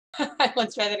I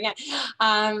won't try that again.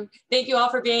 Thank you all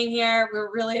for being here.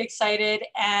 We're really excited,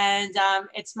 and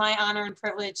it's my honor and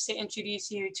privilege to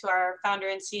introduce you to our founder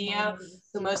and CEO,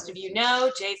 who most of you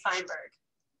know, Jay Feinberg.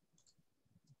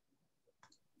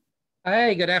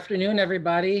 Hi, good afternoon,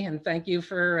 everybody, and thank you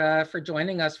for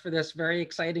joining us for this very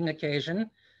exciting occasion.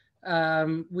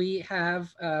 We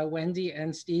have Wendy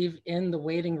and Steve in the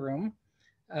waiting room.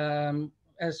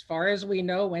 As far as we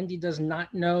know, Wendy does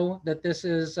not know that this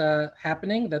is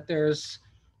happening, that there's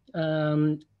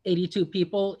 82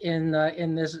 people in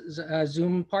this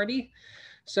Zoom party.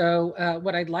 So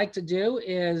what I'd like to do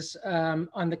is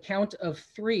on the count of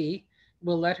 3,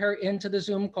 we'll let her into the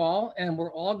Zoom call and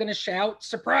we're all gonna shout,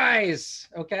 surprise,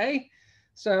 okay?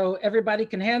 So everybody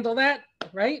can handle that,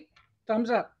 right? Thumbs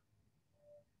up.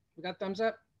 We got thumbs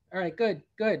up? All right, good,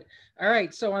 good. All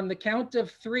right, so on the count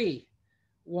of 3,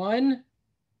 1,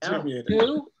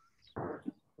 2,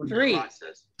 3.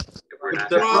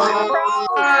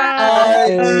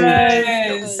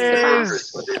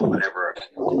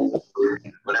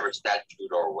 Whatever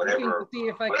statute or whatever. See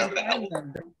if I can find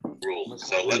them. Rules.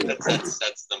 So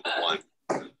that's number 1.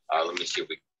 Let me see if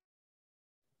we.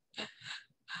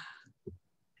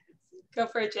 Go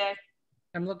for it, Jay.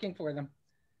 I'm looking for them.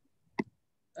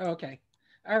 Okay.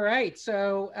 All right.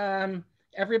 So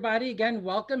everybody, again,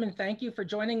 welcome and thank you for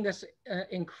joining this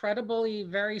incredibly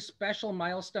very special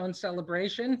milestone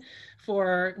celebration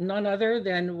for none other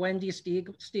than Wendy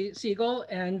Siegel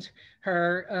and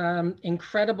her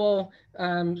incredible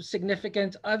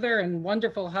significant other and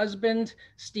wonderful husband,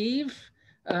 Steve.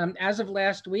 As of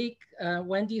last week,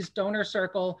 Wendy's donor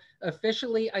circle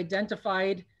officially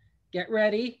identified, get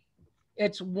ready,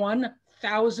 its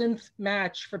 1,000th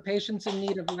match for patients in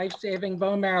need of life-saving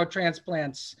bone marrow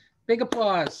transplants. Big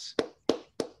applause.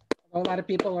 A lot of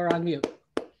people are on mute.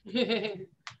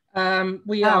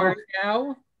 We are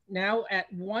now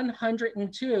at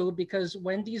 102 because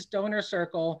Wendy's donor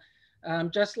circle,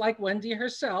 just like Wendy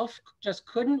herself, just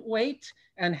couldn't wait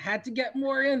and had to get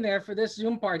more in there for this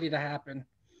Zoom party to happen.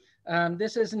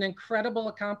 This is an incredible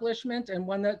accomplishment and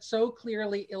one that so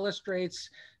clearly illustrates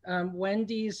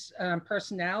Wendy's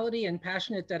personality and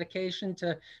passionate dedication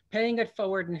to paying it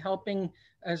forward and helping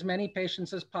as many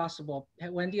patients as possible.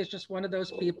 Wendy is just one of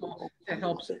those people that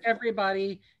helps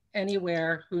everybody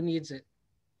anywhere who needs it.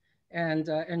 And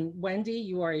Wendy,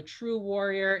 you are a true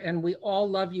warrior and we all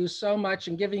love you so much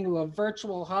and giving you a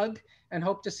virtual hug and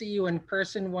hope to see you in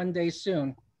person one day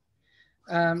soon.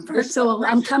 So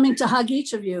I'm coming to hug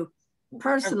each of you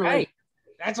personally. Okay.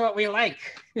 That's what we like.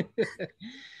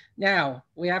 Now,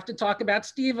 we have to talk about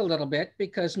Steve a little bit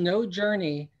because no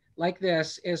journey like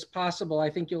this is possible, I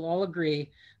think you'll all agree,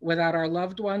 without our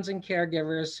loved ones and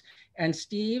caregivers. And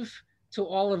Steve, to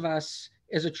all of us,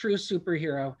 is a true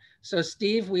superhero. So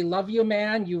Steve, we love you,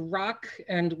 man. You rock,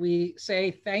 and we say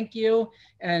thank you,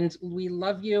 and we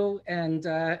love you, and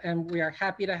we are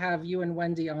happy to have you and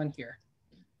Wendy on here.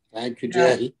 Thank you,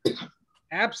 Jay.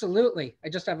 Absolutely. I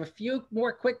just have a few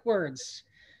more quick words.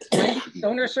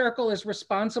 Donor Circle is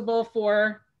responsible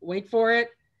for, wait for it,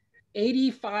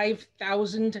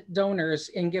 85,000 donors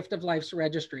in Gift of Life's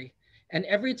registry. And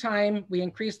every time we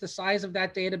increase the size of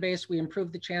that database, we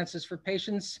improve the chances for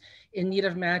patients in need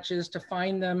of matches to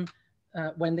find them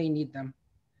when they need them.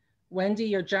 Wendy,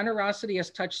 your generosity has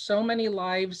touched so many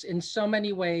lives in so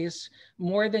many ways,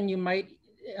 more than you might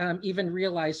even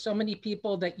realize, so many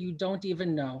people that you don't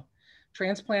even know.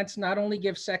 Transplants not only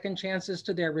give second chances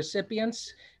to their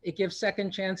recipients, it gives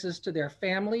second chances to their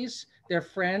families, their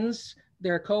friends,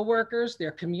 their coworkers,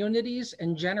 their communities,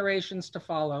 and generations to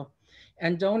follow.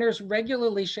 And donors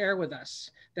regularly share with us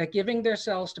that giving their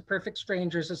cells to perfect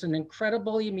strangers is an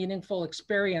incredibly meaningful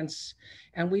experience.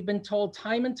 And we've been told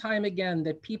time and time again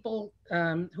that people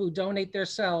who donate their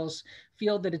cells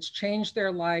feel that it's changed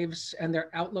their lives and their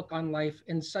outlook on life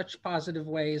in such positive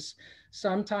ways,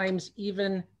 sometimes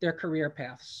even their career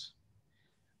paths.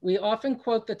 We often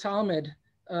quote the Talmud,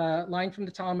 line from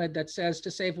the Talmud that says, to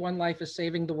save one life is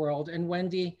saving the world. And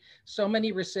Wendy, so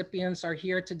many recipients are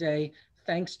here today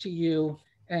thanks to you,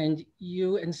 and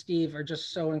you and Steve are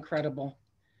just so incredible.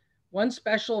 One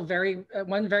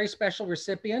very special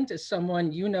recipient is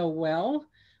someone you know well.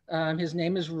 His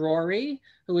name is Rory,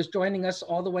 who is joining us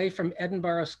all the way from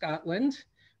Edinburgh, Scotland.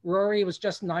 Rory was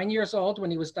just 9 years old when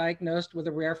he was diagnosed with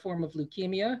a rare form of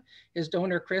leukemia. His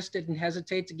donor, Chris, didn't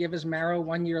hesitate to give his marrow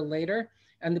 1 year later,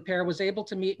 and the pair was able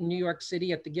to meet in New York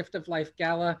City at the Gift of Life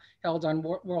Gala held on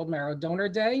World Marrow Donor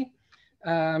Day.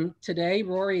 Today,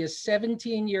 Rory is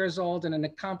 17 years old and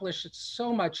accomplished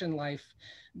so much in life,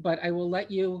 but I will let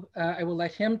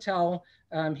him tell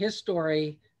his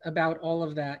story about all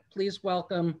of that. Please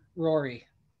welcome Rory.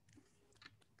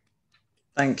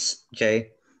 Thanks,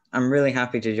 Jay. I'm really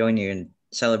happy to join you in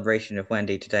celebration of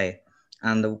Wendy today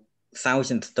and the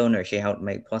 1,000th donor she helped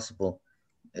make possible.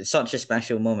 It's such a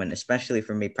special moment, especially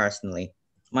for me personally.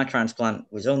 My transplant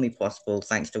was only possible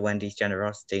thanks to Wendy's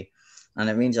generosity, and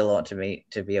it means a lot to me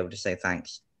to be able to say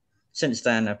thanks. Since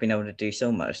then, I've been able to do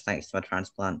so much thanks to my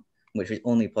transplant, which was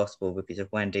only possible because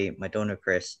of Wendy, my donor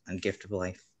Chris, and Gift of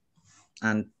Life.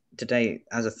 And today,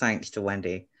 as a thanks to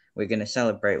Wendy, we're going to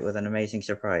celebrate with an amazing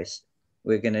surprise.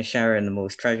 We're going to share in the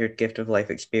most treasured Gift of Life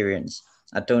experience,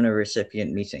 a donor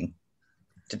recipient meeting.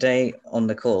 Today on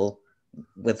the call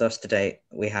with us today,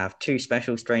 we have two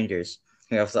special strangers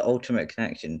who have the ultimate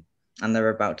connection, and they're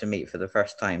about to meet for the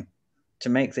first time. To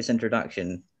make this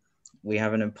introduction, we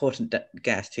have an important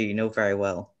guest who you know very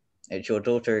well. It's your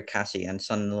daughter, Cassie, and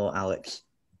son-in-law, Alex.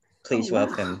 Please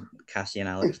welcome Cassie and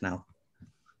Alex now.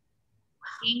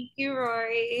 Thank you,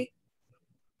 Rory.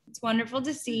 It's wonderful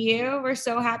to see you. We're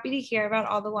so happy to hear about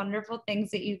all the wonderful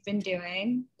things that you've been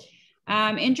doing.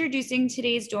 Introducing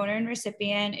today's donor and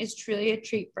recipient is truly a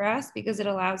treat for us because it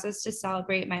allows us to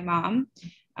celebrate my mom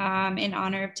in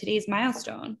honor of today's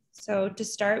milestone. So to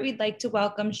start, we'd like to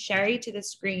welcome Sherry to the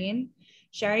screen.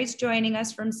 Sherry's joining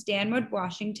us from Stanwood,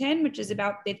 Washington, which is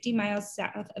about 50 miles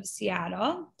south of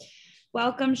Seattle.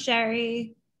 Welcome,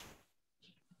 Sherry.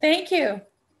 Thank you.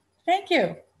 Thank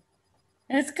you.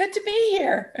 And it's good to be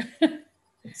here.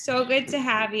 It's so good to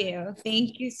have you.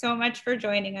 Thank you so much for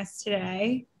joining us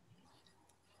today.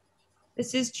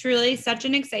 This is truly such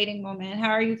an exciting moment. How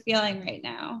are you feeling right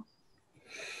now?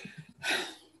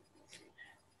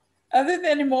 Other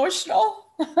than emotional,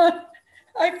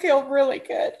 I feel really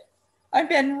good. I've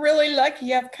been really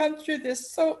lucky. I've come through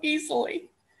this so easily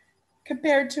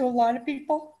compared to a lot of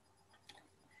people.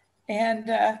 And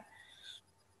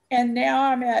now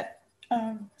I'm at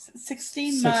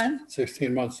 16 months.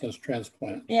 16 months since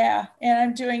transplant. Yeah, and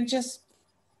I'm doing just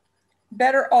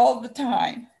better all the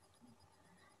time.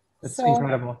 That's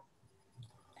incredible.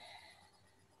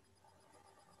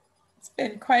 It's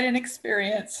been quite an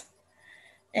experience.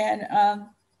 And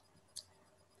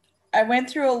I went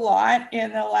through a lot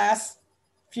in the last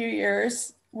few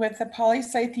years with the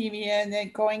polycythemia and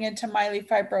then going into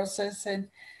myelofibrosis, and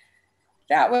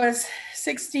that was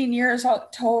 16 years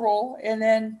total. And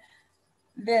then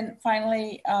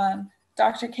finally,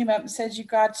 doctor came up and said, you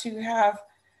got to have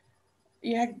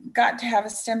a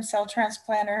stem cell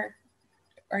transplant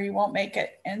or you won't make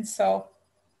it. And so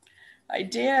I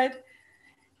did,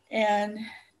 and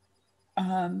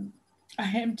I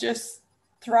am just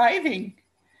thriving.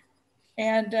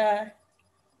 And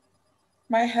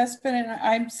my husband and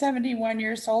I'm 71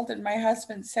 years old and my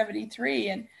husband's 73,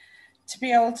 and to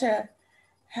be able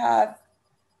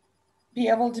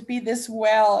to be this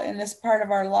well in this part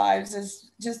of our lives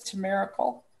is just a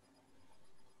miracle.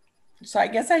 So I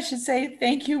guess I should say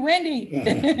thank you, Wendy.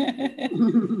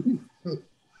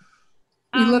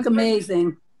 You look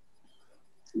amazing.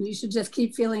 You should just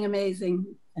keep feeling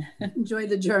amazing. Enjoy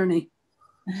the journey.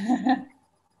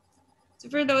 So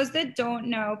for those that don't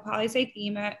know,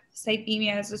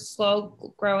 polycythemia is a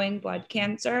slow growing blood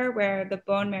cancer where the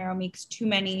bone marrow makes too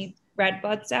many red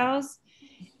blood cells.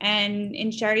 And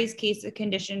in Sherry's case, the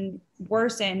condition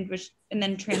worsened, and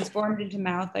then transformed into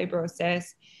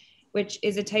myelofibrosis, which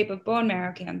is a type of bone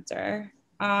marrow cancer.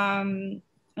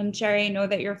 And Sherry, I know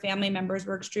that your family members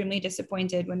were extremely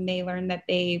disappointed when they learned that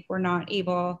they were not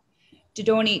able to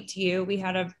donate to you. We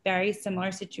had a very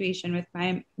similar situation with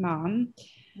my mom.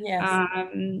 Yes.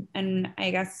 And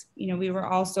I guess, we were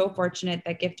all so fortunate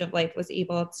that Gift of Life was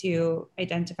able to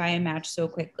identify a match so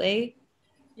quickly.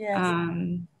 Yes.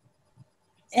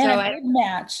 And a good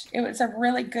match. It was a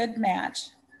really good match.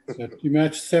 You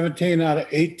matched 17 out of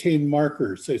 18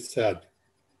 markers, they said.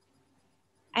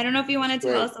 I don't know if you want to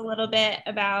tell us a little bit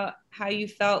about how you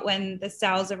felt when the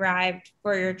cells arrived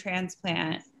for your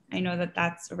transplant. I know that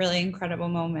that's a really incredible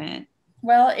moment.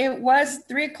 Well, it was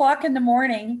 3 o'clock in the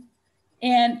morning,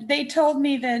 and they told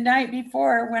me the night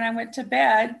before when I went to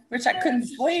bed, which I couldn't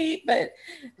sleep, but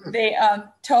they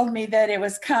told me that it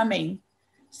was coming.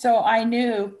 So I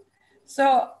knew.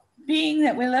 So being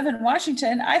that we live in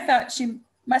Washington, I thought she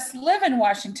must live in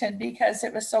Washington because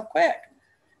it was so quick.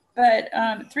 But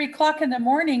 3 o'clock in the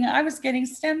morning, I was getting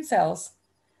stem cells.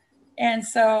 And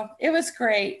so it was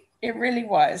great. It really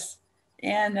was.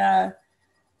 And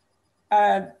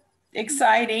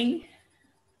exciting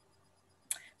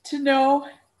to know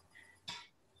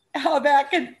how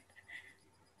that could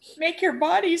make your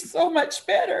body so much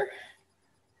better.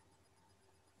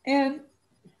 And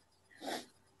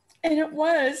it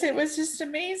was just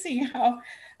amazing how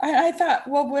I thought,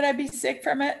 well, would I be sick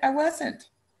from it? I wasn't.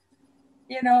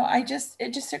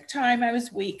 It just took time. I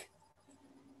was weak.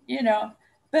 you know,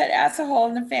 but as a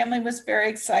whole, the family was very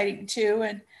exciting too.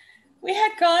 And we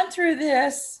had gone through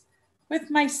this with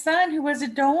my son, who was a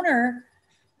donor,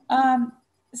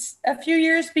 a few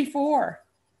years before.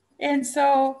 And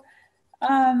so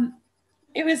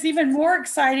it was even more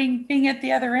exciting being at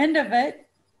the other end of it.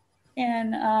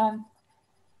 And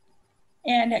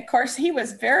of course he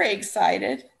was very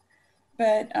excited,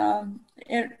 but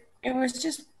it was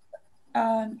just,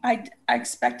 I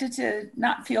expected to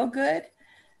not feel good,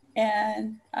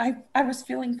 and I was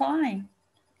feeling fine.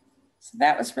 So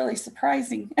that was really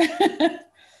surprising.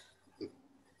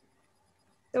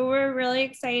 So we're really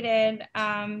excited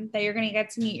that you're going to get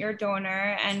to meet your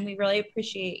donor, and we really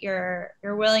appreciate your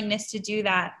willingness to do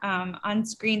that on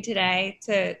screen today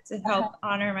to help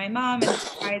honor my mom and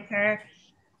surprise her.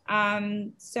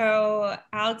 So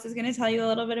Alex is going to tell you a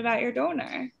little bit about your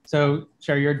donor. So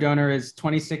Sherry, your donor is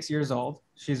 26 years old.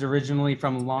 She's originally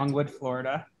from Longwood,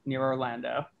 Florida, near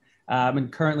Orlando,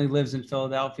 and currently lives in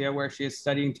Philadelphia, where she is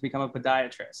studying to become a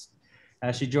podiatrist.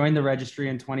 She joined the registry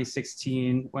in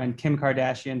 2016 when Kim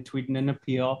Kardashian tweeted an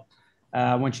appeal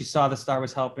when she saw the star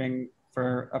was helping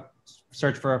for a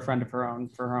search for a friend of her own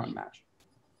for her own match.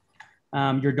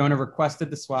 Your donor requested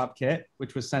the swab kit,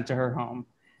 which was sent to her home,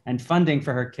 and funding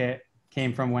for her kit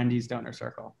came from Wendy's donor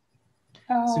circle.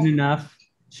 Oh. Soon enough,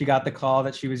 she got the call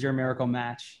that she was your miracle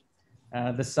match.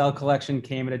 The cell collection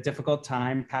came at a difficult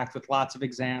time, packed with lots of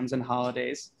exams and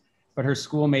holidays, but her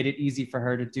school made it easy for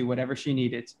her to do whatever she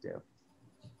needed to do.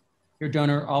 Your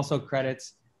donor also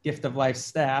credits Gift of Life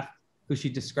staff, who she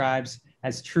describes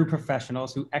as true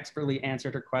professionals who expertly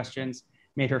answered her questions,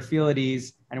 made her feel at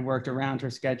ease, and worked around her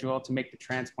schedule to make the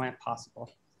transplant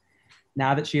possible.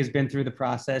 Now that she has been through the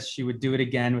process, she would do it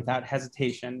again without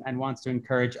hesitation and wants to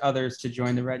encourage others to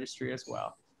join the registry as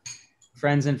well.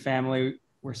 Friends and family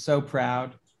were so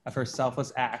proud of her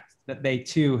selfless act that they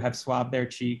too have swabbed their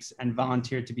cheeks and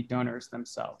volunteered to be donors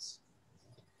themselves.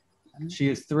 She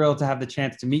is thrilled to have the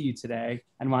chance to meet you today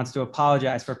and wants to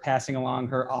apologize for passing along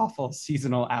her awful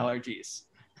seasonal allergies.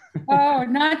 Oh,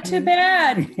 not too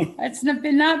bad. It's not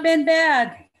been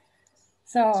bad.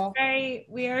 So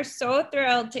we are so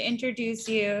thrilled to introduce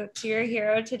you to your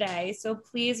hero today. So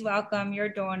please welcome your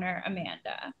donor,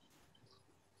 Amanda.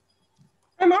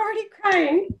 I'm already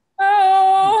crying.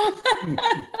 Oh,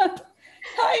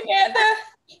 hi, Amanda.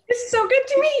 It's so good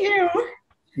to meet you.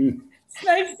 It's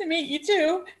nice to meet you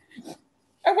too.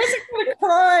 I wasn't going to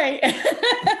cry.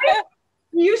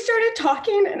 You started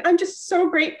talking, and I'm just so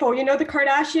grateful. You know, the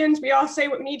Kardashians, we all say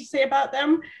what we need to say about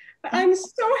them, but I'm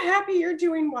so happy you're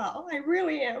doing well. I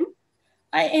really am.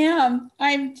 I am.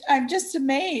 I'm just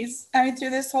amazed. I mean, through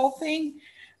this whole thing,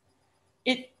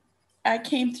 I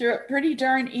came through it pretty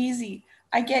darn easy.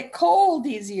 I get cold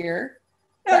easier,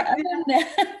 but other than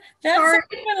that, that's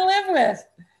something I'm gonna live with.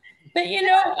 But you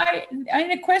know,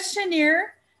 in a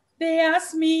questionnaire, they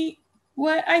asked me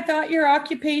what I thought your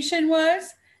occupation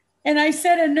was, and I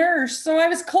said a nurse, so I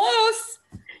was close.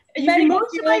 You're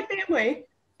most of my family.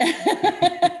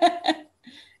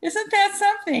 Isn't that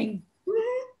something?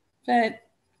 Mm-hmm. But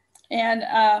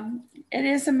it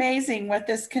is amazing what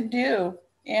this can do.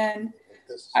 And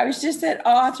I was just at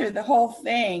awe through the whole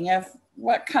thing of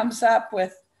what comes up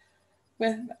with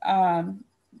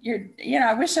your, you know,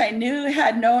 I wish I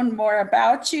had known more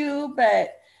about you,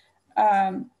 but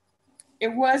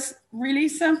it was really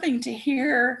something to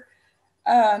hear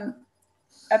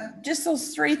just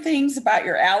those 3 things about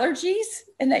your allergies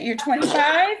and that you're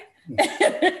 25.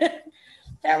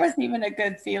 That wasn't even a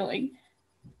good feeling.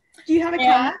 Do you have a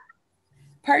cat?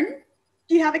 Pardon?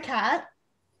 Do you have a cat?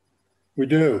 We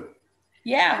do.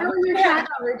 Yeah. How are your cat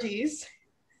allergies?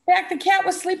 In fact, the cat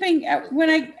was sleeping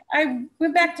when I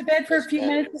went back to bed for a few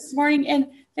minutes this morning, and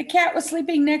the cat was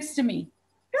sleeping next to me.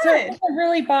 Good. So it didn't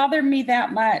really bother me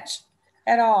that much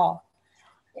at all.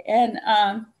 And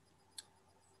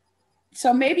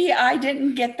so maybe I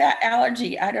didn't get that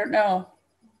allergy. I don't know.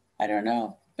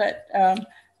 But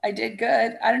I did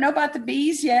good. I don't know about the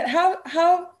bees yet. How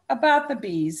about the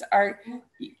bees? Are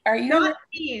you not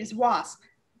bees? Wasp.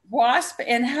 Wasp,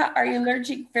 and are you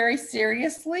allergic very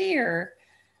seriously, or?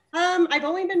 I've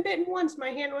only been bitten once. My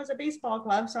hand was a baseball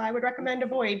glove, so I would recommend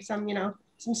avoid some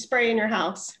spray in your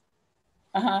house.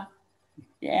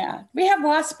 Yeah, we have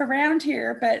wasp around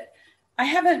here, but I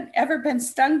haven't ever been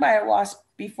stung by a wasp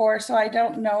before, so I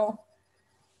don't know,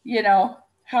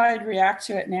 how I'd react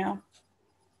to it now.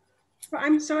 Well,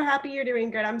 I'm so happy you're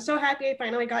doing good. I'm so happy I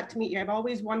finally got to meet you. I've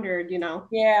always wondered,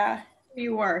 Yeah. who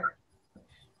you were.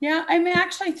 Yeah, I'm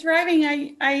actually thriving.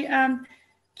 I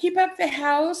keep up the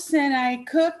house and I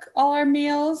cook all our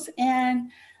meals,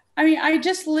 and I mean, I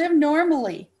just live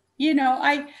normally.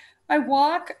 I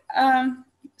walk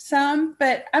some,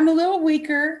 but I'm a little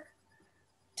weaker.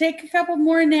 Take a couple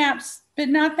more naps, but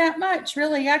not that much,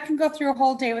 really. I can go through a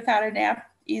whole day without a nap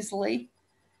easily.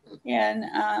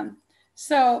 And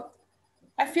so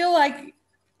I feel like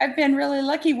I've been really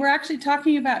lucky. We're actually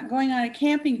talking about going on a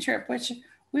camping trip, which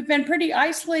we've been pretty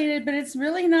isolated, but it's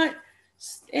really not,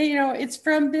 you know, it's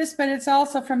from this, but it's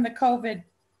also from the COVID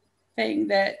thing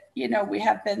that, you know, we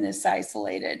have been this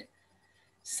isolated.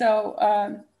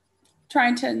 So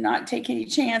trying to not take any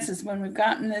chances when we've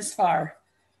gotten this far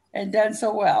and done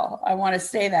so well. I want to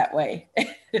stay that way.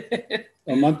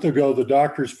 A month ago, the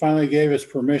doctors finally gave us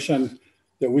permission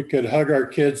that we could hug our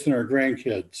kids and our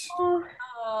grandkids.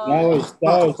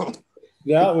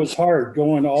 That was hard,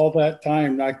 going all that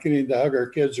time not getting to hug our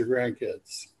kids or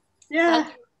grandkids. Yeah.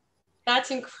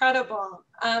 That's incredible.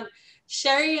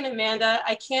 Sherry and Amanda,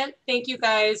 I can't thank you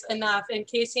guys enough. And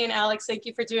Casey and Alex, thank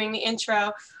you for doing the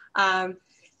intro.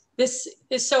 This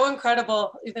is so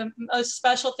incredible. The most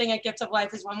special thing at Gift of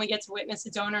Life is when we get to witness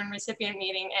a donor and recipient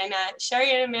meeting. And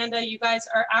Sherry and Amanda, you guys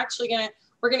are actually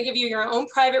we're gonna give you your own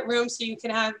private room so you can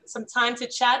have some time to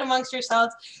chat amongst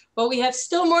yourselves. But we have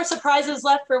still more surprises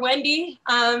left for Wendy.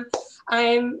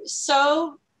 I'm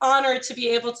so honored to be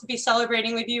able to be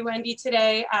celebrating with you, Wendy,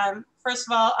 today. First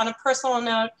of all, on a personal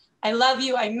note, I love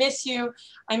you, I miss you.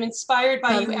 I'm inspired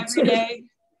by you every day.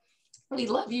 We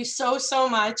love you so, so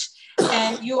much.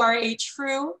 And you are a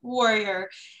true warrior.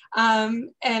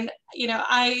 And you know,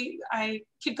 I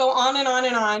could go on and on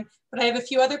and on, but I have a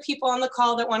few other people on the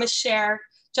call that want to share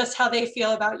just how they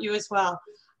feel about you as well.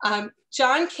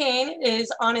 John Kane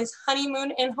is on his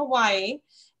honeymoon in Hawaii,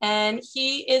 and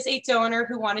he is a donor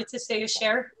who wanted to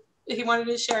share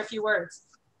a few words.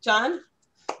 John?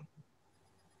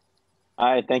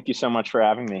 Hi, thank you so much for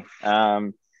having me.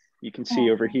 You can see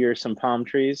over here some palm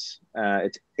trees.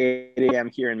 It's 8 a.m.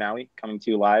 here in Maui, coming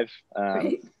to you live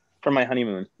from my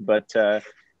honeymoon. But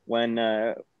when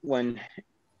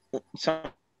some,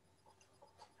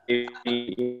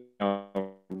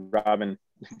 Robin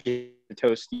gave a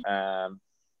toast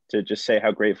to just say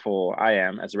how grateful I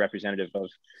am as a representative of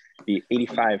the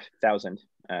 85,000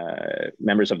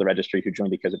 members of the registry who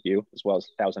joined because of you, as well as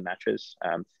 1,000 matches.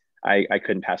 I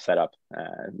couldn't pass that up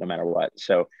no matter what.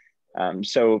 So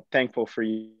so thankful for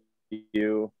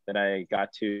you that I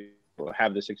got to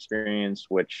have this experience,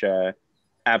 which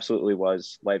absolutely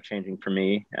was life-changing for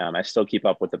me. I still keep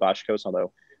up with the Boschkos,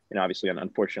 although, you know, obviously,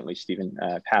 unfortunately, Stephen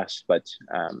passed, but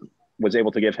was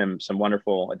able to give him some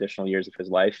wonderful additional years of his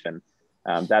life. And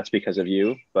that's because of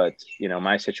you. But, you know,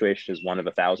 my situation is one of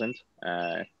 1,000.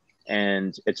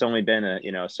 And it's only been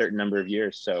a certain number of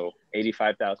years. So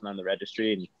 85,000 on the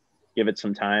registry, and give it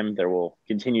some time, there will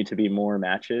continue to be more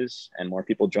matches and more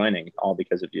people joining, all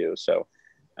because of you. So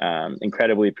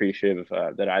incredibly appreciative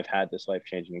that I've had this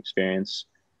life-changing experience.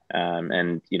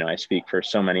 And, you know, I speak for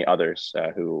so many others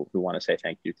who want to say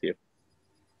thank you to you.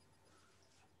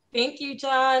 Thank you,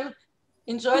 John.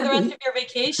 Enjoy the rest of your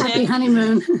vacation. Happy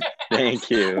honeymoon. Thank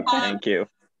you. Thank you.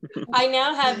 I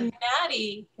now have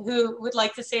Maddie, who would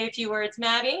like to say a few words.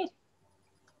 Maddie?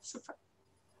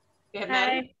 Yeah,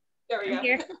 Maddie. There we go.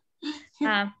 Here.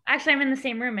 Actually, I'm in the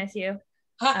same room as you.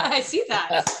 I see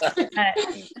that.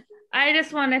 I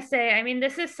just want to say, I mean,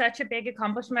 this is such a big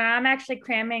accomplishment. I'm actually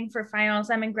cramming for finals.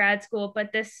 I'm in grad school,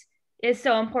 but this is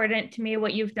so important to me,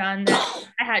 what you've done, that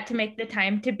I had to make the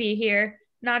time to be here.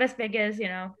 Not as big as, you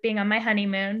know, being on my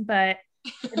honeymoon, but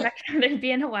I'd much rather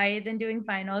be in Hawaii than doing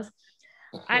finals.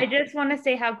 I just want to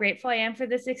say how grateful I am for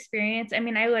this experience. I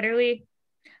mean,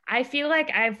 I feel like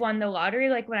I've won the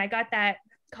lottery. Like when I got that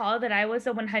call that I was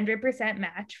a 100%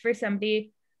 match for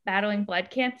somebody battling blood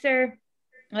cancer,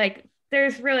 like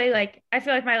there's really, like, I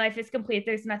feel like my life is complete.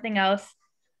 There's nothing else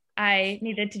I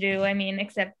needed to do. I mean,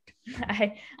 except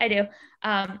I do.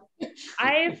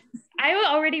 I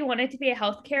already wanted to be a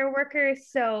healthcare worker,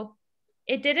 so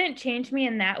it didn't change me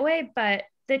in that way. But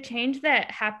the change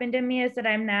that happened in me is that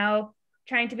I'm now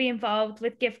trying to be involved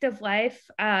with Gift of Life.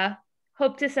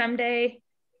 Hope to someday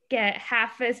get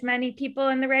half as many people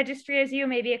in the registry as you,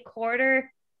 maybe a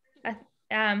quarter.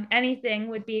 Anything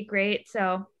would be great.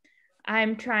 So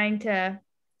I'm trying to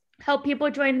help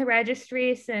people join the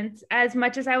registry, since as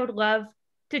much as I would love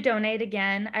to donate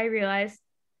again, I realize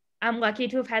I'm lucky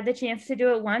to have had the chance to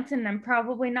do it once, and I'm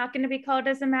probably not going to be called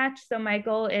as a match. So my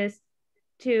goal is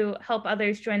to help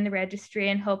others join the registry,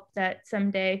 and hope that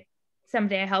someday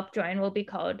I help join will be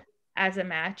called as a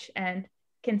match and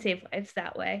can save lives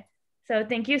that way. So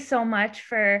thank you so much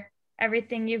for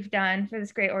everything you've done for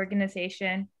this great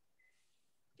organization.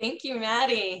 Thank you,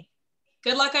 Maddie.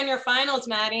 Good luck on your finals,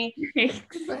 Maddie.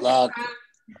 Good luck.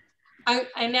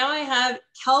 I now have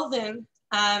Kelvin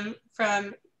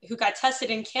from who got tested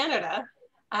in Canada.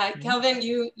 Kelvin,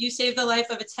 you saved the life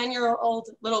of a 10-year-old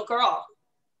little girl.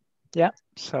 Yeah,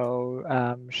 so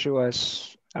she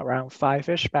was around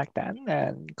 5-ish back then,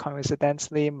 and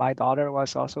coincidentally, my daughter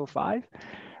was also 5.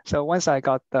 So once I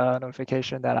got the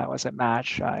notification that I was a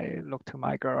match, I looked to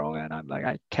my girl and I'm like,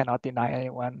 I cannot deny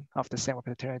anyone of the same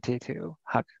opportunity to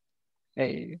hug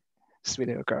a sweet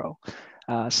little girl.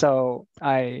 So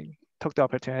I took the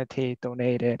opportunity,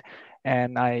 donated,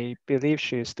 and I believe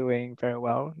she's doing very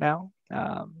well now.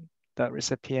 The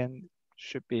recipient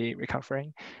should be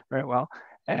recovering very well,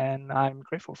 and I'm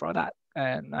grateful for that.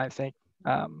 And I think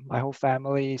my whole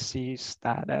family sees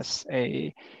that as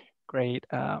a great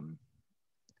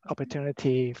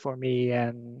opportunity for me,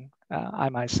 and I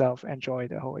myself enjoy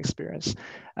the whole experience.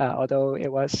 Although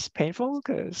it was painful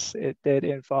because it did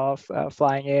involve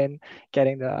flying in,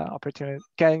 getting the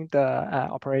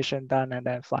operation done, and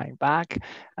then flying back.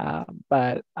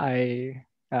 But I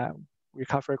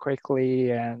recovered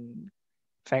quickly, and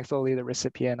thankfully the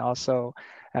recipient also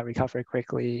recovered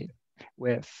quickly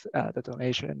with the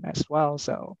donation as well.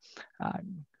 So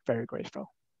I'm very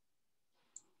grateful.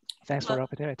 Thanks for the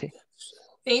opportunity.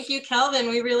 Thank you, Kelvin.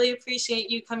 We really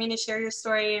appreciate you coming to share your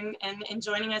story and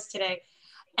joining us today.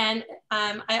 And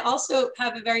I also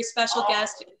have a very special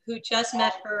guest who just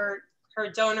met her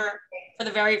donor for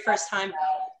the very first time,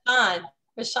 Rashawn.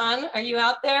 Rashawn, are you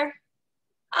out there?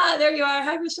 Ah, there you are.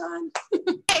 Hi, Rashawn.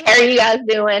 How are you guys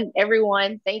doing,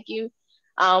 everyone? Thank you.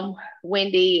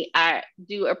 Wendy, I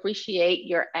do appreciate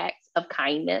your acts of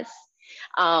kindness.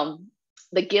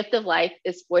 The gift of life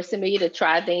is forcing me to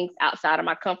try things outside of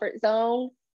my comfort zone,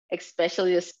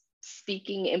 especially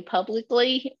speaking in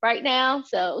publicly right now.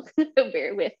 So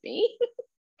bear with me.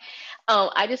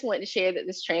 I just wanted to share that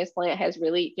this transplant has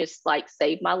really just like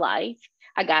saved my life.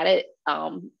 I got it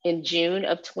in June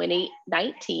of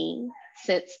 2019.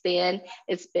 Since then,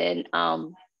 it's been a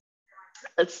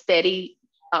steady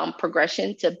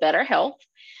progression to better health.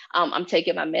 I'm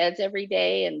taking my meds every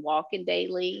day and walking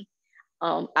daily.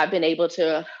 I've been able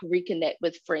to reconnect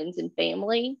with friends and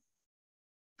family.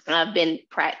 I've been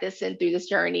practicing through this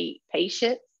journey.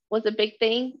 Patience was a big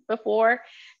thing before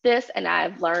this, and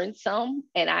I've learned some,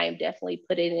 and I am definitely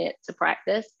putting it to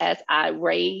practice as I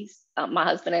raise, my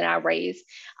husband and I raise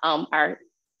our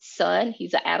son.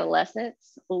 He's an adolescent.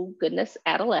 Oh goodness,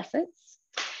 adolescence.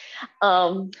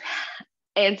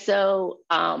 And so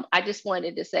I just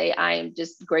wanted to say I am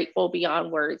just grateful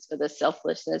beyond words for the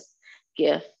selflessness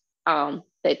gift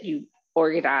that you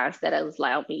organized that has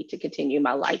allowed me to continue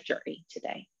my life journey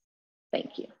today.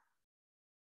 Thank you.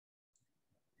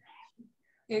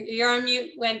 You're on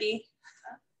mute, Wendy.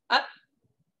 Up.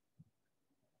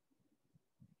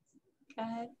 Go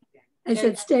ahead. I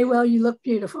said, stay well, you look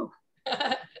beautiful.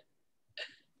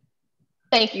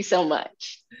 Thank you so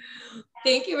much.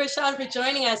 Thank you, Rashawn, for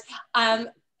joining us. And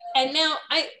now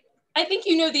I think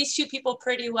you know these two people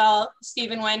pretty well,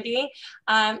 Steve and Wendy.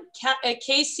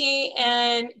 Casey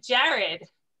and Jared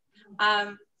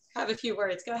have a few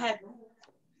words. Go ahead.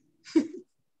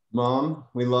 Mom,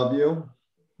 we love you.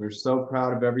 We're so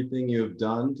proud of everything you have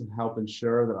done to help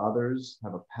ensure that others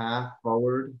have a path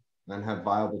forward and have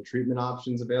viable treatment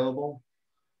options available.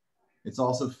 It's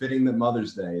also fitting that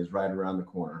Mother's Day is right around the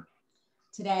corner.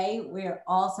 Today, we're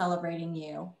all celebrating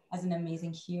you as an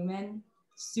amazing human,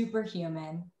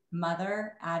 superhuman,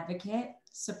 mother, advocate,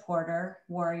 supporter,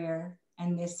 warrior,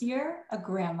 and this year, a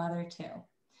grandmother too.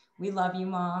 We love you,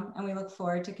 Mom, and we look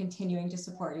forward to continuing to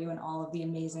support you in all of the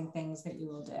amazing things that you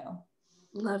will do.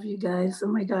 Love you guys. Oh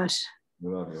my gosh.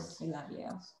 We love you. We love you.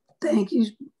 Thank you.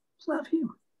 Love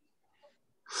you.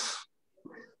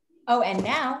 Oh, and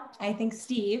now I think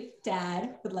Steve,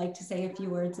 Dad, would like to say a few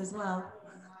words as well.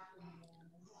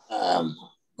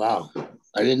 Wow,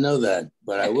 I didn't know that,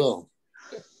 but I will.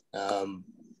 I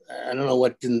don't know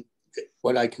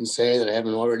what I can say that I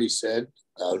haven't already said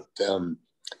about the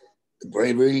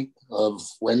bravery of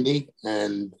Wendy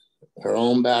and her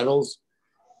own battles,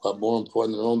 but more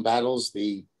important than her own battles,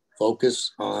 the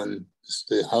focus on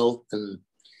the health and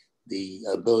the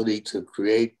ability to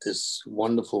create this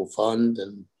wonderful fund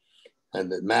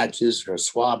and the matches, her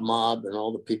swab mob, and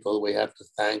all the people that we have to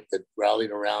thank that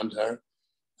rallied around her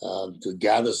to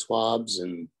gather swabs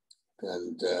and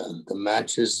the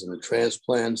matches and the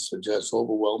transplants are just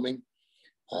overwhelming.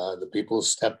 The people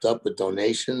stepped up with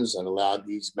donations and allowed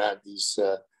these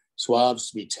swabs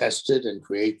to be tested and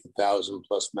create the 1,000+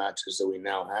 matches that we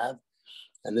now have.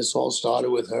 And this all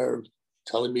started with her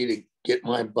telling me to get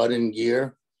my butt in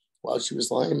gear while she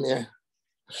was lying there,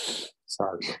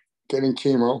 sorry, getting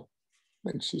chemo.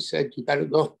 And she said, you gotta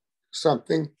go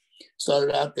something.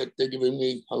 Started out that they're giving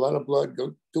me a lot of blood,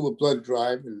 go do a blood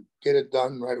drive and get it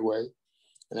done right away.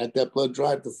 And at that blood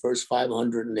drive, the first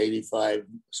 585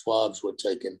 swabs were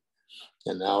taken.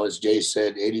 And now, as Jay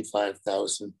said,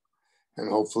 85,000. And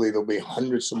hopefully there'll be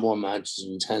hundreds of more matches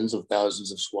and tens of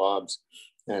thousands of swabs.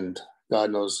 And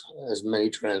God knows, as many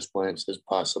transplants as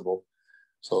possible.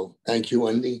 So thank you,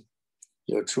 Wendy.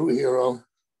 You're a true hero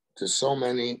to so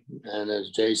many. And as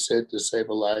Jay said, to save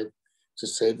a life, to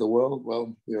save the world,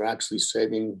 well, you're actually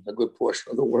saving a good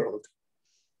portion of the world.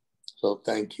 So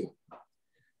thank you.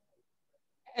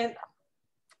 And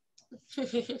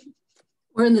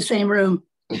we're in the same room.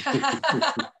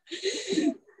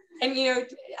 And, you know,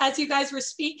 as you guys were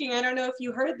speaking, I don't know if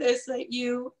you heard this, that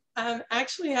you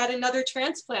actually had another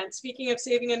transplant. Speaking of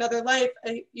saving another life,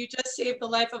 you just saved the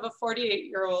life of a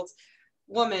 48-year-old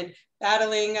woman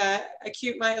battling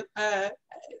acute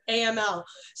AML.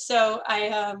 So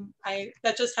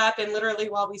that just happened literally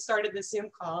while we started the Zoom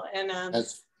call. And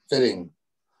that's fitting.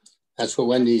 That's what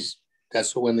Wendy's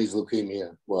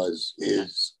leukemia was.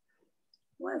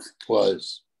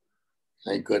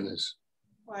 Thank goodness.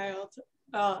 Wild.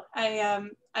 Well,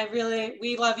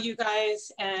 we love you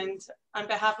guys, and on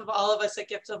behalf of all of us at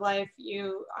Gift of Life,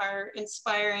 you are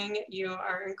inspiring, you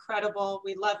are incredible,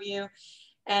 we love you.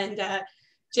 And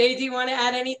Jay, do you want to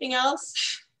add anything else?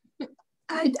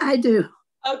 I do.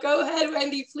 Oh, go ahead,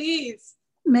 Wendy, please.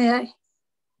 May I?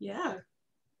 Yeah.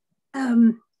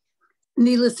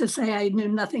 Needless to say, I knew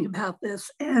nothing about this,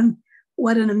 and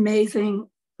what an amazing,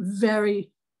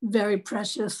 very, very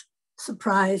precious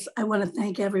surprise. I want to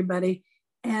thank everybody.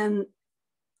 And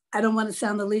I don't want to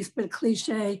sound the least bit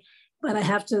cliche, but I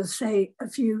have to say a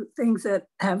few things that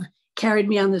have carried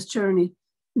me on this journey.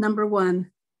 Number one,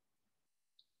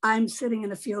 I'm sitting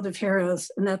in a field of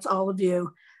heroes, and that's all of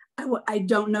you. I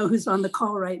don't know who's on the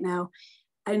call right now.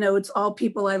 I know it's all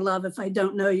people I love. If I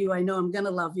don't know you, I know I'm going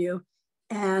to love you.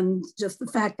 And just the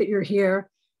fact that you're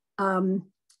here,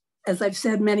 as I've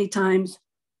said many times,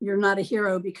 you're not a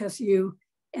hero because you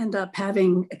end up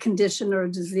having a condition or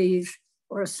a disease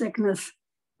or a sickness.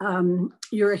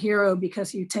 You're a hero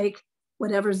because you take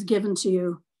whatever's given to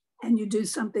you and you do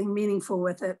something meaningful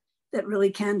with it that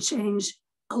really can change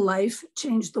a life,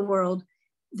 change the world.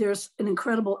 There's an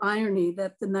incredible irony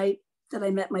that the night that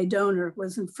I met my donor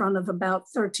was in front of about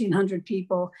 1,300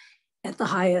 people at the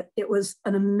Hyatt. It was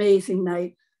an amazing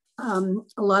night. A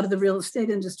lot of the real estate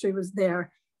industry was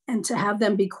there, and to have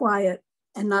them be quiet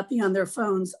and not be on their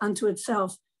phones unto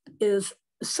itself is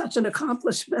such an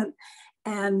accomplishment.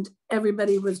 And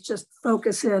everybody was just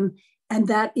focused in. And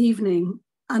that evening,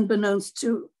 unbeknownst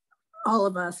to all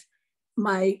of us,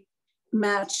 I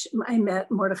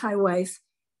met Mordecai Weiss,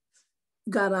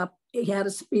 got up, he had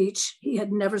a speech. He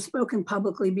had never spoken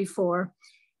publicly before.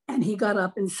 And he got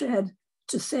up and said,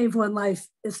 to save one life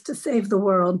is to save the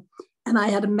world. And I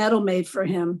had a medal made for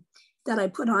him that I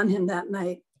put on him that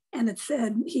night. And it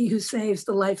said, he who saves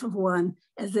the life of one,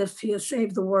 as if he has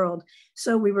saved the world.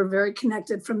 So we were very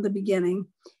connected from the beginning.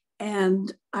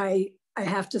 And I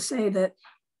have to say that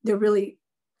there really,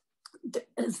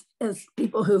 as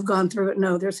people who've gone through it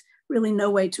know, there's really no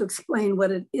way to explain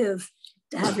what it is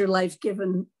to have your life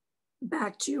given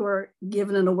back to you or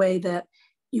given in a way that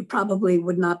you probably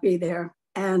would not be there.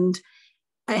 And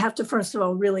I have to, first of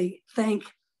all, really thank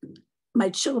my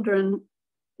children.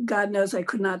 God knows I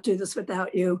could not do this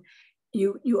without you.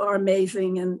 You are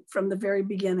amazing. And from the very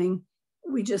beginning,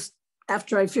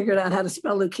 after I figured out how to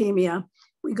spell leukemia,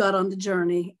 we got on the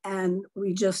journey and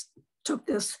we just took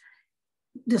this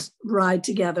ride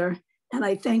together. And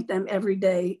I thank them every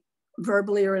day,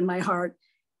 verbally or in my heart.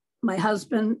 My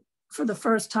husband, for the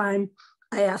first time,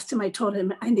 I asked him, I told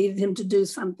him I needed him to do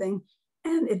something,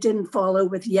 and it didn't follow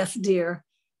with yes, dear.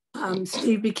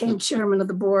 Steve became chairman of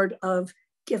the board of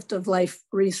Gift of Life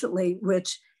recently,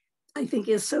 which I think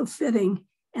is so fitting.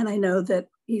 And I know that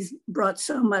he's brought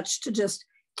so much to just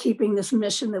keeping this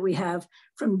mission that we have.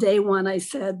 From day one, I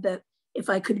said that if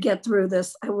I could get through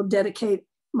this, I will dedicate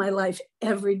my life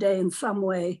every day in some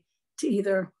way to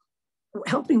either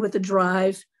helping with the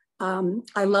drive.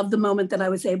 I love the moment that I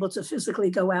was able to physically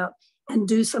go out and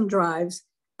do some drives.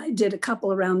 I did a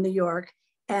couple around New York,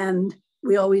 and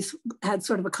we always had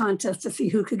sort of a contest to see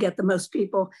who could get the most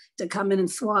people to come in and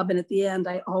swab. And at the end,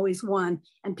 I always won.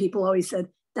 And people always said,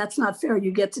 that's not fair.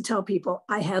 You get to tell people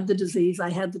I had the disease, I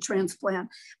had the transplant,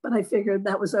 but I figured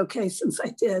that was okay since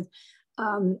I did.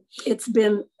 It's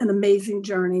been an amazing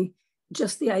journey.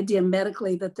 Just the idea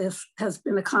medically that this has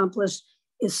been accomplished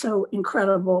is so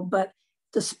incredible, but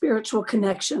the spiritual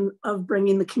connection of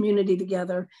bringing the community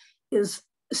together is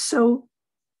so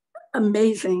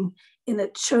amazing, and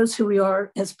it shows who we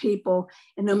are as people.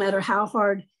 And no matter how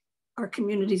hard our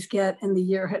communities get and the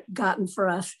year had gotten for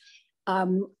us,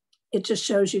 it just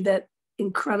shows you that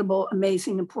incredible,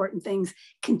 amazing, important things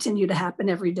continue to happen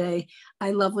every day.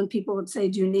 I love when people would say,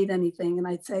 do you need anything? And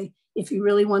I'd say, if you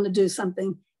really want to do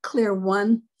something, clear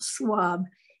one swab,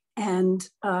 and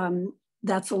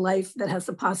that's a life that has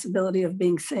the possibility of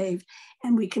being saved.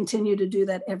 And we continue to do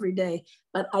that every day.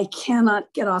 But I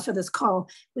cannot get off of this call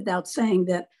without saying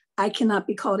that I cannot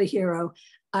be called a hero.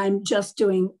 I'm just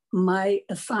doing my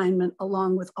assignment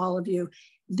along with all of you.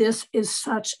 This is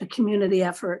such a community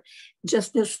effort.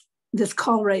 Just this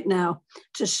call right now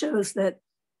just shows that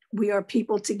we are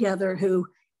people together who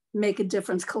make a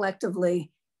difference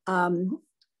collectively,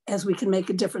 as we can make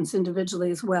a difference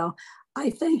individually as well. I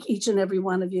thank each and every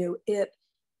one of you.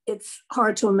 It's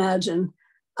hard to imagine.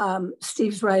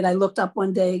 Steve's right. I looked up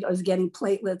one day, I was getting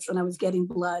platelets and I was getting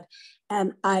blood.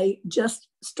 And I just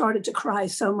started to cry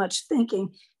so much,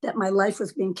 thinking that my life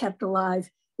was being kept alive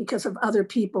because of other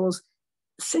people's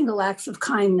single acts of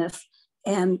kindness.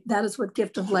 And that is what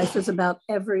Gift of Life is about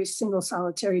every single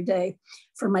solitary day.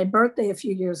 For my birthday a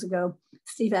few years ago,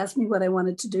 Steve asked me what I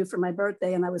wanted to do for my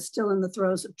birthday, and I was still in the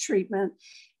throes of treatment.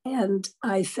 And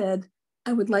I said,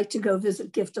 I would like to go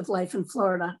visit Gift of Life in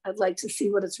Florida. I'd like to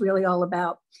see what it's really all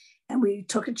about. And we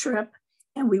took a trip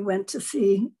and we went to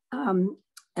see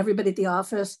everybody at the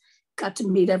office, got to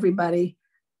meet everybody.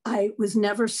 I was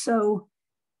never so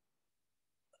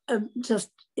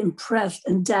just impressed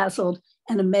and dazzled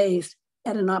and amazed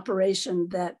at an operation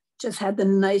that just had the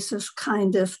nicest,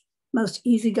 kindest, most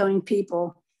easygoing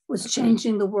people, was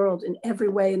changing the world in every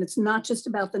way. And it's not just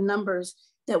about the numbers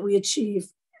that we achieve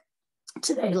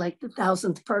today, like the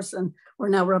 1,000th person, or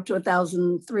now we're up to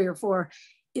 1,003 or 4.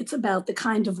 It's about the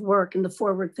kind of work and the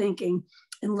forward thinking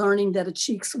and learning that a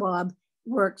cheek swab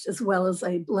works as well as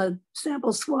a blood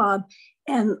sample swab,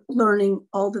 and learning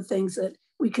all the things that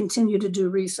we continue to do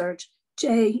research.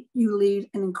 Jay, you lead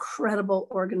an incredible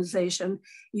organization.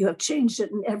 You have changed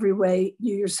it in every way.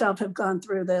 You yourself have gone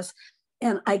through this.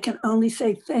 And I can only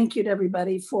say thank you to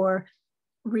everybody for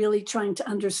really trying to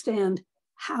understand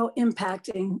how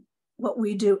impacting what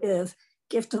we do is.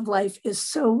 Gift of Life is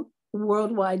so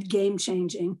worldwide game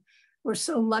changing. We're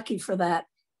so lucky for that.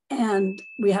 And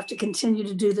we have to continue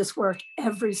to do this work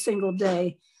every single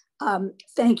day.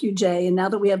 Thank you, Jay. And now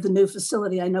that we have the new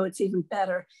facility, I know it's even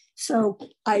better. So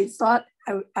I thought,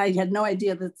 I had no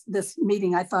idea that this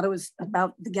meeting, I thought it was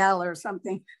about the gala or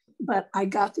something, but I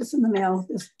got this in the mail,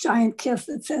 this giant kiss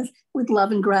that says, with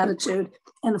love and gratitude.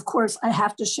 And of course I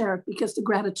have to share it because the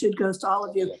gratitude goes to all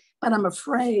of you, but I'm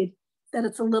afraid that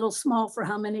it's a little small for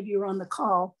how many of you are on the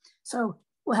call. So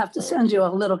we'll have to send you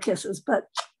all little kisses, but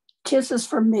kisses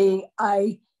from me.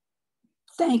 I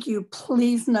thank you.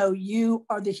 Please know you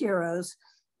are the heroes.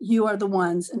 You are the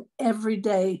ones, and every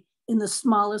day in the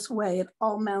smallest way, it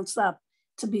all mounts up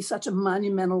to be such a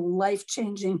monumental,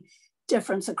 life-changing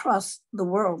difference across the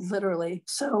world, literally.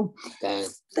 So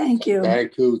thank you.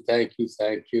 Thank you, thank you,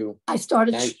 thank you.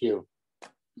 Thank you.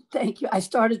 Thank you. I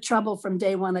started trouble from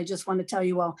day one. I just want to tell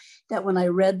you all that when I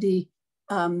read the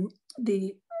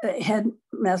head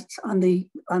mess on the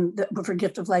for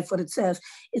Gift of Life, what it says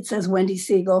Wendy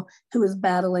Siegel, who is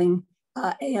battling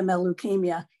AML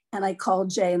leukemia. And I called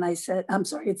Jay and I said, I'm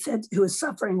sorry, it said who is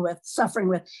suffering with.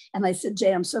 And I said,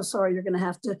 Jay, I'm so sorry, you're going to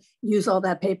have to use all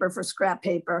that paper for scrap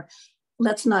paper.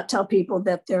 Let's not tell people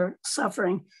that they're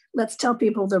suffering. Let's tell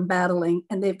people they're battling,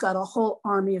 and they've got a whole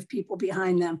army of people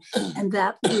behind them. And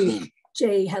that week,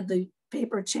 Jay had the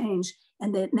paper change,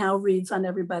 and it now reads on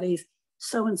everybody's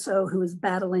so-and-so who is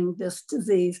battling this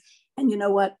disease. And you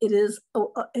know what? It is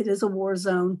a war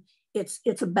zone. It's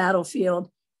a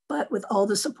battlefield, but with all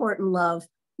the support and love,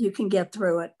 you can get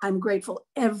through it. I'm grateful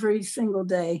every single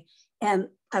day. And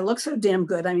I look so damn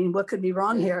good. I mean, what could be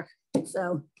wrong here?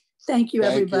 So thank you,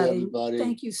 everybody.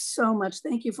 Thank you so much.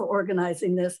 Thank you for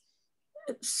organizing this.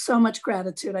 So much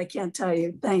gratitude. I can't tell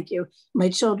you. Thank you. My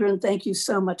children, thank you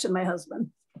so much. And my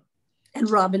husband. And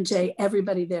Rob and Jay,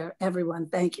 everybody there, everyone,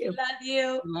 thank you. Love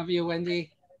you. Love you,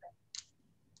 Wendy.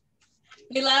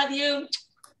 We love you.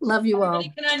 Love you all.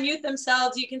 Everybody can unmute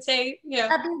themselves. You can say,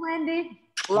 Love you, Wendy.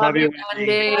 Love you,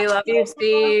 Wendy. Love you,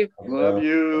 Steve. Love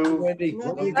you. Wendy.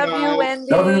 Love you,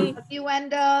 Wendy. Love you,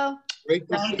 Wendell. Great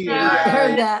to see you. I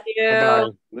heard that.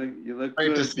 You. You look Great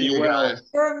good. to see Be you well. guys.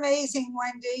 You're amazing,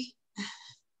 Wendy.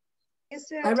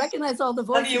 I recognize all the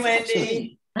voices. Love you,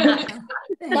 Wendy.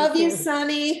 Love you,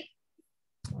 Sonny.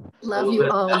 Love you.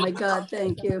 Oh my God,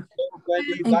 thank you.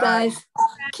 And guys,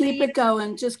 keep it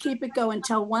going. Just keep it going.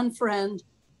 Tell one friend,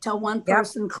 tell one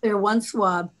person, clear one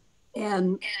swab.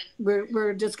 And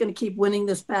we're just going to keep winning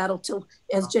this battle till,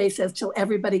 as Jay says, till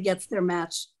everybody gets their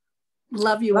match.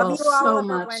 Love you all so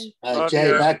much.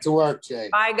 Jay, back to work, Jay.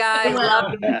 Bye, guys.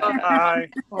 Love you. Bye.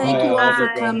 Thank you all for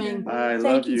Bye. coming. Bye.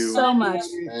 Thank Love you you. so much.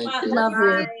 Thank you. Love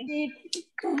you.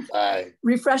 Bye.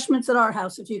 Refreshments at our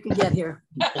house if you can get here.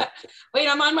 Wait,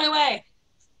 I'm on my way.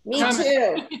 Me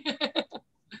too.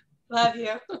 Love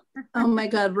you. Oh my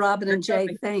God, Robin and Jay,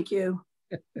 thank you.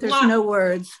 There's Mwah. no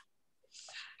words.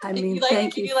 I mean,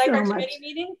 thank Did you you like so our much. committee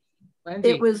meeting?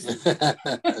 It was,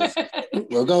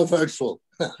 We'll go virtual.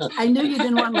 I knew you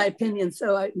didn't want my opinion,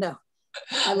 so no.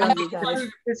 I love you guys.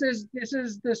 This is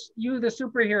you, the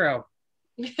superhero.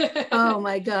 Oh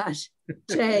my gosh.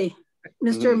 Jay,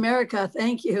 Mr. America,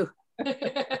 thank you.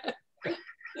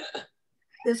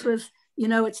 This was, you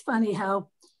know, it's funny how,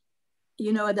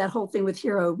 you know, that whole thing with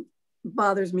hero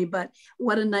bothers me, but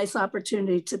what a nice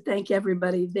opportunity to thank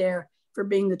everybody there for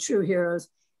being the true heroes.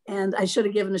 And I should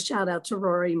have given a shout out to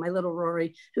Rory, my little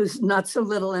Rory, who's not so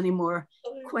little anymore,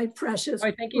 quite precious.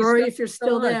 Rory, if you're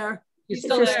still there, if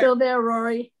you're still there,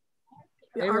 Rory,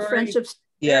 our friendships.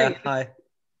 Yeah, hi.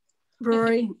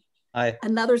 Rory, Hi.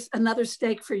 another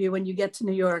steak for you when you get to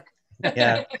New York.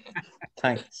 Yeah,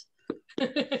 thanks.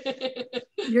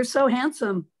 You're so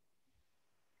handsome.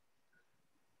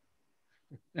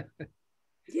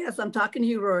 Yes, I'm talking to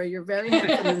you, Rory. You're very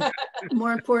handsome. And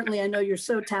more importantly, I know you're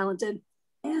so talented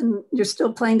and you're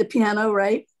still playing the piano,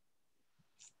 right?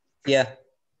 Yeah.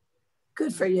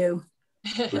 Good for you.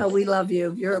 Well, we love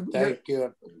you. You're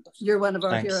one of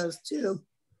our Thanks. heroes too.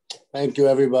 Thank you,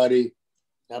 everybody.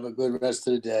 Have a good rest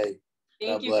of the day.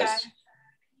 Thank God you, bless. guys.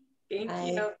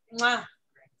 Thank you. Mwah.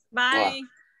 Bye.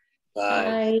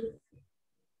 Bye.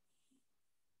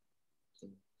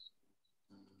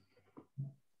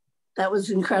 That was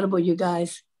incredible, you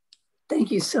guys.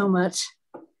 Thank you so much.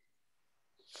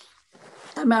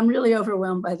 I'm really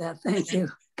overwhelmed by that. Thank you.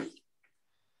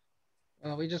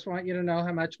 Well, we just want you to know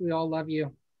how much we all love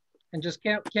you, and just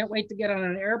can't wait to get on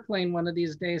an airplane one of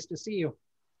these days to see you.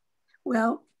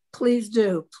 Well, please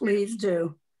do, please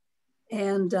do.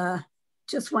 And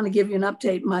just want to give you an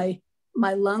update.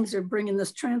 My lungs are bringing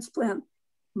this transplant,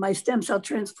 my stem cell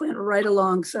transplant right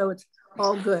along. So it's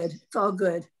all good. It's all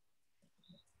good.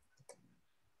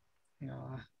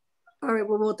 All right,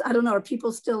 well, I don't know, are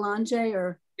people still on, Jay,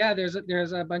 or? Yeah, there's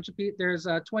a bunch of people, there's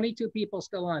 22 people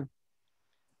still on.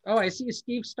 Oh, I see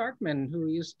Steve Starkman,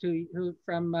 who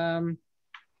from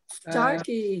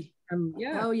Starkey.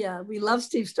 Yeah. Oh yeah, we love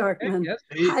Steve Starkman.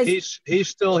 Yes. He's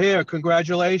still here.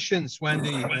 Congratulations,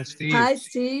 Wendy and Steve. Hi,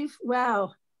 Steve.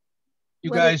 Wow.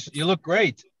 You guys, you look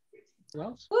great.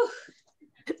 Well,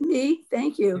 me,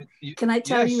 thank you. Can I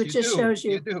tell yes, you, it just shows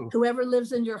you, do. Whoever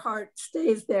lives in your heart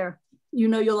stays there. You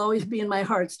know, you'll always be in my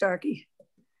heart, Starkey.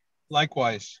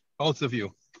 Likewise, both of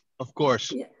you, of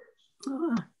course. Yeah.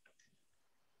 Oh,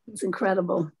 it's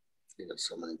incredible.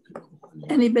 So many people.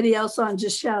 Anybody else on?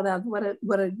 Just shout out! What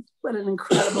an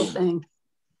incredible thing.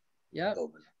 Yep.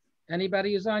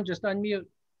 Anybody who's on, just unmute.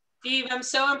 Steve, I'm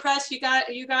so impressed. You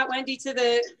got Wendy to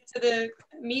the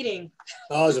meeting.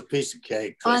 Oh, it was a piece of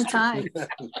cake. On time.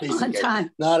 On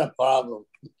time. Not a problem.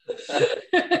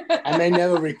 I may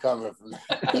never recover from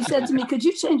that. He said to me, "Could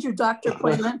you change your doctor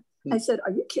appointment?" I said,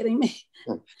 "Are you kidding me?"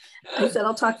 I said,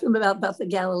 "I'll talk to them about the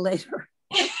gala later."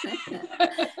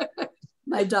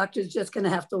 My doctor's just going to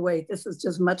have to wait. This is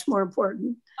just much more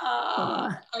important.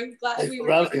 I'm glad Hey,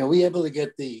 Rob, are we able to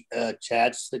get the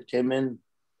chats that came in?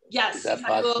 Yes, Is that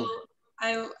possible?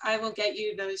 I will get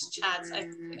you those chats.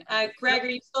 Greg, are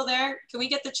you still there? Can we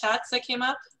get the chats that came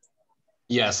up?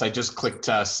 Yes, I just clicked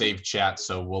save chat,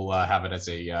 so we'll have it as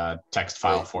a text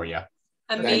file for you.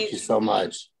 Amazing. Thank you so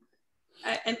much.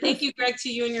 And thank you, Greg,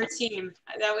 to you and your team.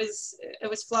 It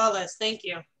was flawless. Thank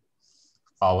you.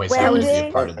 Always happy to be a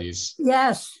Wendy? part of these.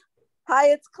 Yes. Hi,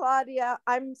 it's Claudia.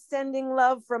 I'm sending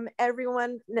love from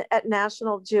everyone at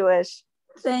National Jewish.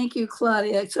 Thank you,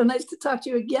 Claudia. It's so nice to talk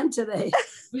to you again today.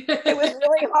 It was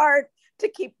really hard to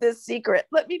keep this secret,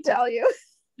 let me tell you.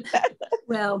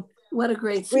 Well, what a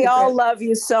great secret. We all love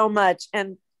you so much.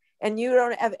 And you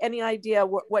don't have any idea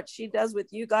what she does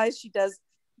with you guys. She does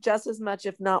just as much,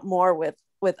 if not more,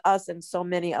 with us and so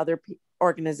many other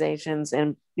organizations.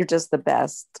 And you're just the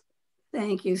best.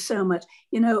 Thank you so much.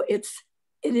 You know, it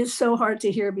is so hard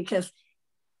to hear because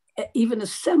even a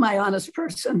semi-honest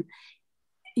person,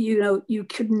 you know, you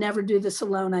could never do this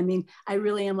alone. I mean, I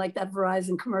really am like that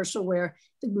Verizon commercial where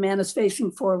the man is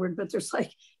facing forward, but there's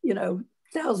like, you know,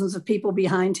 thousands of people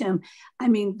behind him. I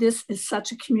mean, this is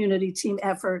such a community team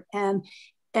effort, and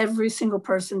every single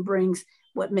person brings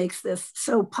what makes this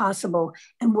so possible.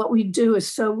 And what we do is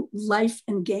so life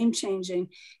and game changing.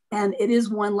 And it is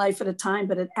one life at a time,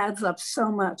 but it adds up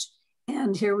so much.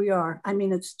 And here we are. I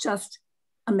mean, it's just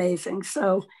amazing.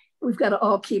 So we've got to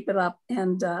all keep it up.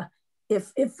 And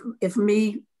if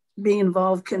me being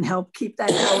involved can help keep that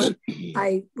going,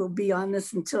 I will be on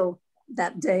this until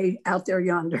that day out there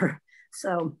yonder.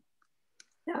 So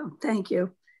yeah, thank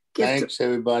you. Thanks,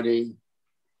 everybody.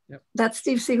 Yep. That's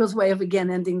Steve Siegel's way of again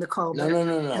ending the call. No.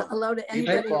 Hello to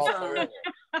anybody who's on.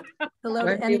 Hello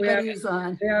to anybody who's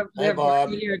on. We have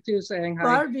Barbie here too saying hi.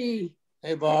 Barbie.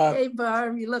 Hey, Barb. Hey,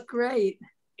 Barb, you look great.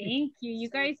 Thank you. You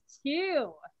guys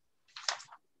too.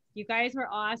 You guys were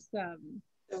awesome.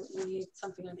 So we need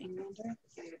something on Englander.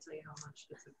 I can't even tell you how much.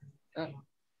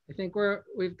 I think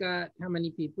we've got how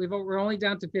many people? We're only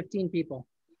down to 15 people.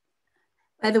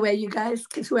 By the way, you guys,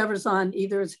 because whoever's on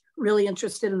either is really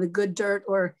interested in the good dirt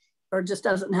or just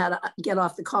doesn't know how to get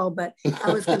off the call. But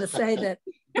I was going to say that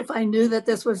if I knew that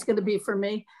this was going to be for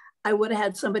me, I would have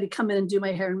had somebody come in and do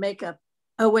my hair and makeup.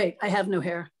 Oh, wait, I have no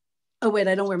hair. Oh, wait,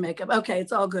 I don't wear makeup. Okay,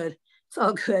 it's all good. It's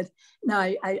all good. No,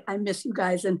 I miss you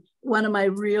guys. And one of my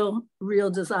real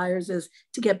desires is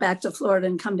to get back to Florida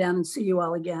and come down and see you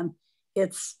all again.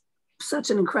 It's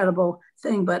such an incredible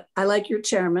thing, but I like your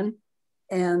chairman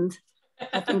and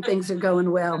I think things are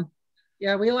going well.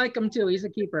 Yeah, we like him too. He's a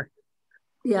keeper.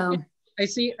 Yeah. I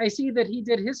see that he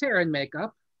did his hair and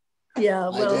makeup. Yeah,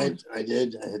 well. I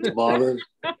did. I hit the barber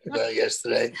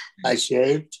yesterday. I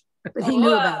shaved. But he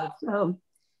knew about it. So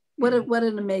what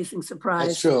an amazing surprise.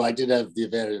 That's true. I did have the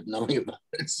advantage of knowing about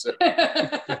it. So.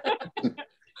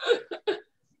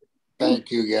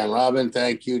 Thank you again, Robin.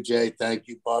 Thank you, Jay. Thank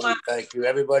you, Bobby. Thank you,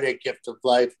 everybody at Gift of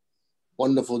Life.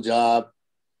 Wonderful job.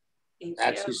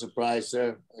 Actually surprised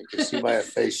her. I could see by her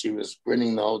face she was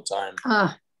grinning the whole time.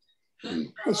 I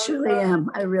surely am.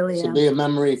 I really am. This will be a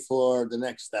memory for the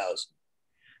next 1,000.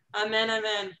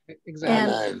 Amen.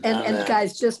 Exactly. And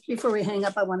guys, just before we hang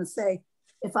up, I want to say,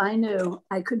 if I knew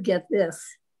I could get this,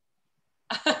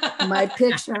 my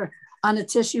picture on a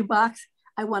tissue box,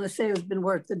 I want to say it's been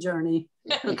worth the journey.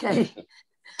 Okay.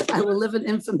 I will live in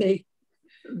infamy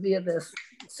via this.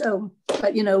 So,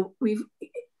 but you know,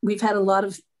 we've had a lot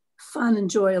of fun and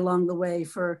joy along the way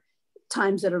for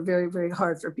times that are very, very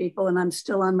hard for people. And I'm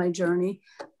still on my journey.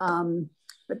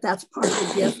 But that's part of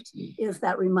the gift, is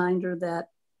that reminder that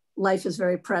life is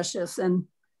very precious and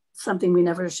something we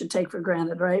never should take for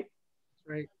granted, right?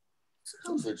 Right.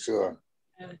 So, for sure.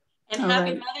 And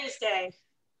happy Mother's Day.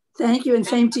 Thank you, and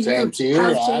same to you. Same to you.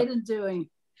 How's Jaden doing?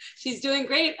 She's doing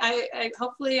great. I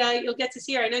hopefully you'll get to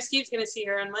see her. I know Steve's going to see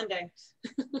her on Monday.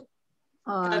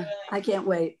 I can't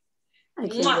wait. I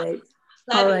can't wait.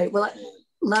 Love All you. right. Well, I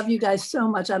love you guys so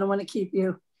much. I don't want to keep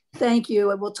you. Thank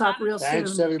you. And we'll talk real soon.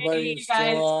 Thanks, everybody. It's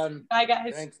still on. Bye,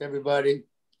 guys. Thanks, everybody.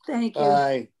 Thank you.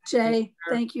 Bye. Jay,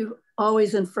 thank you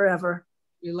always and forever.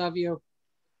 We love you.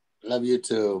 Love you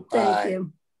too. Bye. Thank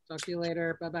you. Talk to you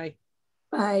later. Bye-bye.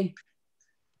 Bye.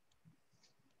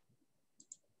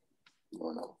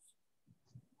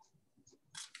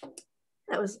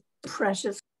 That was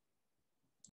precious.